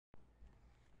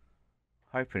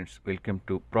Hi friends, welcome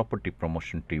to Property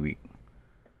Promotion TV.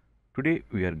 Today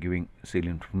we are giving sale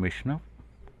information of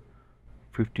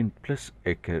 15 plus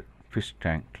acre fish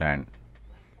tank land.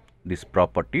 This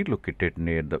property located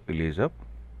near the village of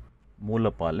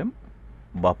Mulapalem,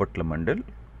 Bapatla Mandal,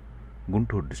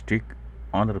 Guntur District,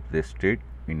 Andhra Pradesh State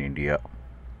in India.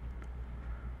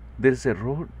 There is a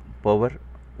road, power,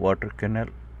 water canal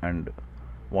and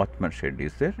watchman shed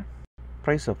is there.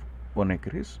 Price of 1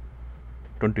 acre is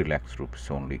 20 lakhs rupees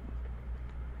only.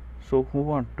 So who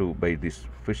want to buy this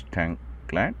fish tank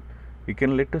land? You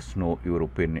can let us know your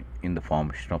opinion in the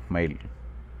formation of mail.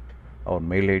 Our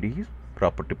mail ID is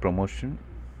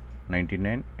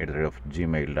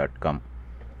propertypromotion99@gmail.com.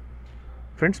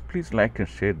 Friends, please like and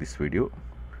share this video.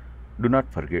 Do not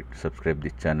forget to subscribe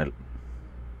this channel.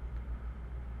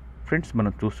 Friends,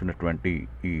 మనం చూస్తున్నటువంటి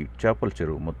ఈ చేపల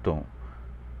చెరువు మొత్తం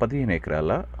 15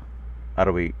 ఎకరాల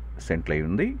 60 సెంట్లు అయి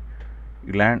ఉంది.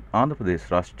 ఈ ల్యాండ్ ఆంధ్రప్రదేశ్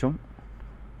రాష్ట్రం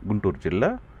గుంటూరు జిల్లా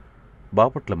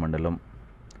బాపట్ల మండలం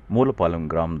మూలపాలెం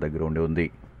గ్రామం దగ్గర ఉంది.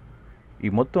 ఈ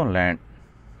మొత్తం ల్యాండ్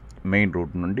మెయిన్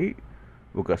రోడ్ నుండి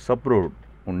ఒక సబ్ రోడ్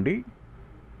ఉండి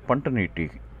పంట నీటి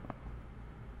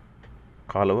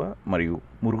కాలువ మరియు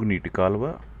మురుగునీటి కాలువ,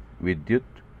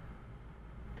 విద్యుత్,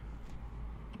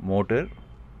 మోటార్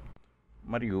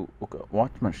మరియు ఒక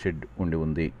వాచ్మన్ షెడ్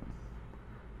ఉంది.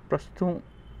 ప్రస్తుతం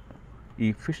ఈ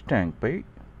ఫిష్ ట్యాంక్పై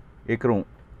ఎకరం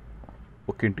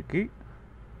ఒక్కింటికి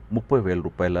 30,000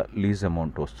 రూపాయల లీజ్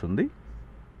అమౌంట్ వస్తుంది.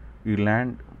 ఈ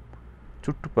ల్యాండ్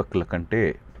చుట్టుపక్కల కంటే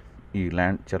ఈ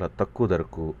ల్యాండ్ చాలా తక్కువ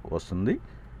ధరకు వస్తుంది.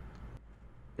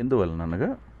 ఎందువలనగా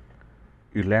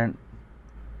ఈ ల్యాండ్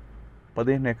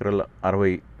 15 ఎకరాల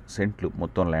 60 సెంట్లు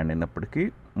మొత్తం ల్యాండ్ అయినప్పటికీ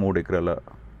 3 ఎకరాల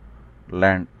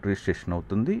ల్యాండ్ రిజిస్ట్రేషన్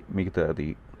అవుతుంది. మిగతా అది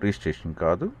రిజిస్ట్రేషన్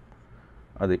కాదు,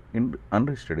 అది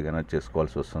అన్రిజిస్టర్డ్గానే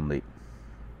చేసుకోవాల్సి వస్తుంది.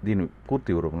 దీని పూర్తి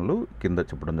వివరములు కింద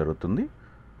చెప్పడం జరుగుతుంది.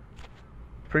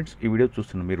 ఫ్రెండ్స్, ఈ వీడియో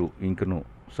చూస్తున్న మీరు ఇంకను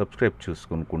సబ్స్క్రైబ్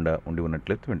చేసుకోకుండా ఉండి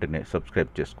ఉన్నట్లయితే వెంటనే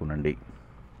సబ్స్క్రైబ్ చేసుకునండి.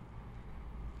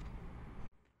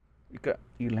 ఇక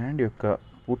ఈ ల్యాండ్ యొక్క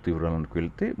పూర్తి వివరాలకు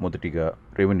వెళ్తే, మొదటిగా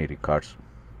రెవెన్యూ రికార్డ్స్.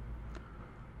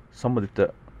 సంబంధిత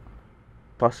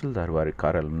తహసీల్దార్ వారి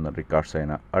కార్యాలయం రికార్డ్స్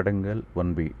అయిన అడంగల్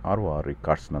 1B ROR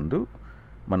రికార్డ్స్ నందు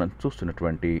మనం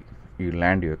చూస్తున్నటువంటి ఈ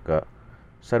ల్యాండ్ యొక్క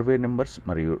సర్వే నెంబర్స్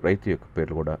మరియు రైతు యొక్క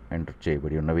పేర్లు కూడా ఎంటర్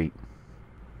చేయబడి ఉన్నవి.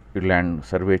 ఈ ల్యాండ్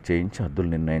సర్వే చేయించి హద్దులు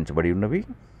నిర్ణయించబడి ఉన్నవి.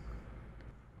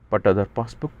 Pattadar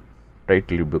passbook,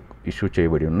 title book issue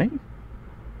చేయబడి ఉన్నాయి.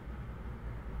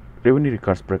 రెవెన్యూ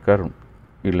రికార్డ్స్ ప్రకారం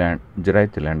ఈ ల్యాండ్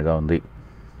జరాయితీ ల్యాండ్గా ఉంది.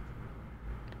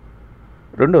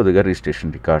 రెండవదిగా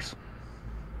registration records.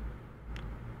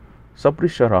 Sub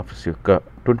registrar office యొక్క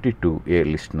 22A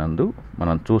లిస్ట్ నందు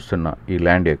మనం చూస్తున్న ఈ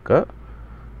ల్యాండ్ యొక్క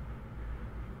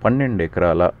 12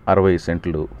 ఎకరాల 60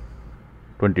 సెంట్లు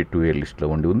 22A లిస్టులో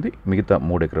ఉంది. మిగతా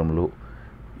 3 ఎకరములు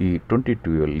ఈ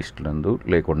 22A లిస్ట్ నందు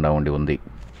లేకుండా ఉంది.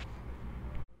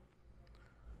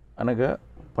 అనగా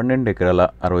 12 ఎకరాల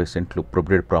 60 సెంట్లు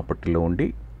ప్రొపరేట్ ప్రాపర్టీలో ఉండి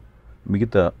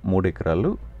మిగతా 3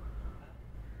 ఎకరాలు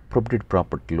ప్రొపరేట్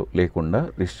ప్రాపర్టీలో లేకుండా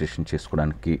రిజిస్ట్రేషన్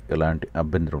చేసుకోవడానికి ఎలాంటి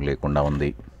అభ్యంతరం లేకుండా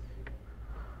ఉంది.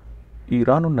 ఈ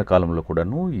రానున్న కాలంలో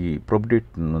కూడాను ఈ ప్రొపరేట్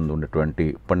నందు ఉన్నటువంటి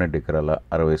 12 ఎకరాల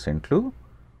 60 సెంట్లు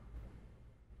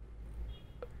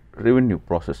రెవెన్యూ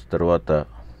ప్రాసెస్ తర్వాత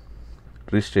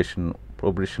రిజిస్ట్రేషన్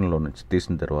ప్రొపరేషన్లో నుంచి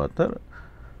తీసిన తర్వాత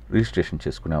రిజిస్ట్రేషన్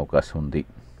చేసుకునే అవకాశం ఉంది.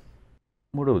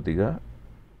 మూడవదిగా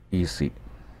ఈసీ.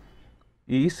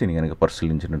 ఈ ఈసీని కనుక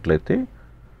పరిశీలించినట్లయితే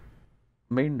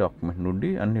మెయిన్ డాక్యుమెంట్ నుండి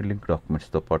అన్ని లింక్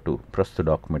డాక్యుమెంట్స్తో పాటు ప్రస్తుత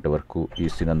డాక్యుమెంట్ వరకు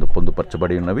ఈసీ నందు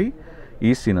పొందుపరచబడి ఉన్నవి.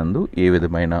 ఈసీ నందు ఏ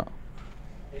విధమైన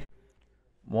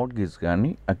మోర్ట్గేజ్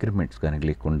కానీ అగ్రిమెంట్స్ కానీ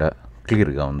లేకుండా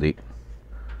క్లియర్గా ఉంది.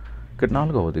 ఇక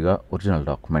నాలుగవదిగా ఒరిజినల్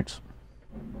డాక్యుమెంట్స్.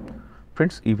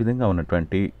 ఫ్రెండ్స్, ఈ విధంగా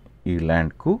ఉన్నటువంటి ఈ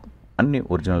ల్యాండ్కు అన్ని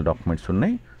ఒరిజినల్ డాక్యుమెంట్స్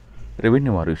ఉన్నాయి.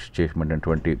 రెవెన్యూ వారు ఇష్యూ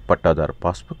చేయబడినటువంటి పట్టాదారు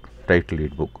పాస్బుక్, టైటిల్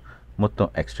డీడ్ బుక్ మొత్తం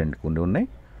ఎక్స్టెండ్కి ఉన్నాయి.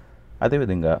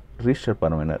 అదేవిధంగా రిజిస్టర్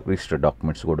పరమైన రిజిస్టర్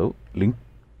డాక్యుమెంట్స్ కూడా లింక్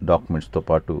డాక్యుమెంట్స్తో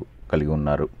పాటు కలిగి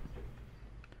ఉన్నారు.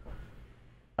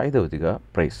 ఐదవదిగా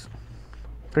ప్రైస్.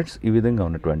 ఫ్రెండ్స్, ఈ విధంగా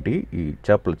ఉన్నటువంటి ఈ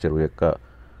చేపల చెరువు యొక్క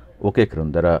 1 ఎకరం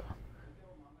ధర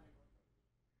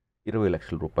 20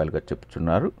 లక్షల రూపాయలుగా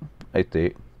చెప్తున్నారు. అయితే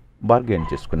బార్గెన్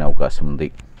చేసుకునే అవకాశం ఉంది.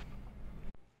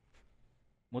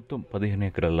 మొత్తం 15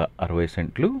 ఎకరాల 60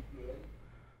 సెంట్లు,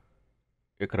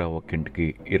 ఎకరా ఒక్కింటికి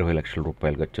 20 లక్షల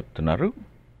రూపాయలుగా చెప్తున్నారు.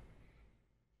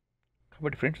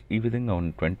 కాబట్టి ఫ్రెండ్స్, ఈ విధంగా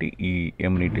ఉన్నటువంటి ఈ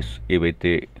ఎమ్యూనిటీస్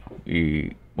ఏవైతే ఈ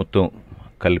మొత్తం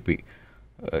కలిపి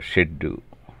షెడ్,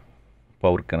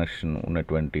 పవర్ కనెక్షన్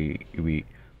ఉన్నటువంటి ఇవి,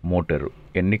 మోటారు,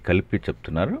 ఇవన్నీ కలిపి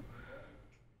చెప్తున్నారు.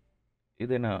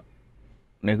 ఏదైనా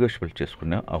నెగోషియబుల్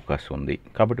చేసుకునే అవకాశం ఉంది.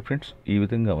 కాబట్టి ఫ్రెండ్స్, ఈ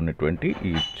విధంగా ఉన్నటువంటి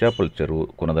ఈ చేపల చెరువు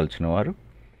కొనదలిచిన వారు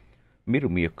మీరు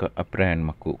మీ యొక్క అభిప్రాయాన్ని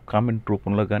మాకు కామెంట్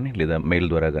రూపంలో కానీ లేదా మెయిల్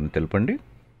ద్వారా కానీ తెలపండి.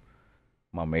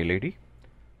 మా మెయిల్ ఐడి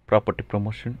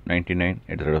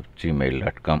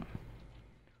propertypromotion99@gmail.com.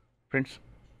 ఫ్రెండ్స్,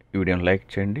 ఈ వీడియోని లైక్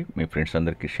చేయండి, మీ ఫ్రెండ్స్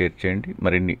అందరికీ షేర్ చేయండి.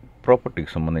 మరిన్ని ప్రాపర్టీకి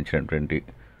సంబంధించినటువంటి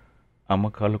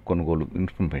అమ్మకాలు కొనుగోలు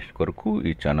ఇన్ఫర్మేషన్ కొరకు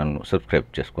ఈ ఛానల్ను సబ్స్క్రైబ్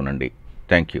చేసుకోనండి.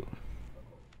 Thank you.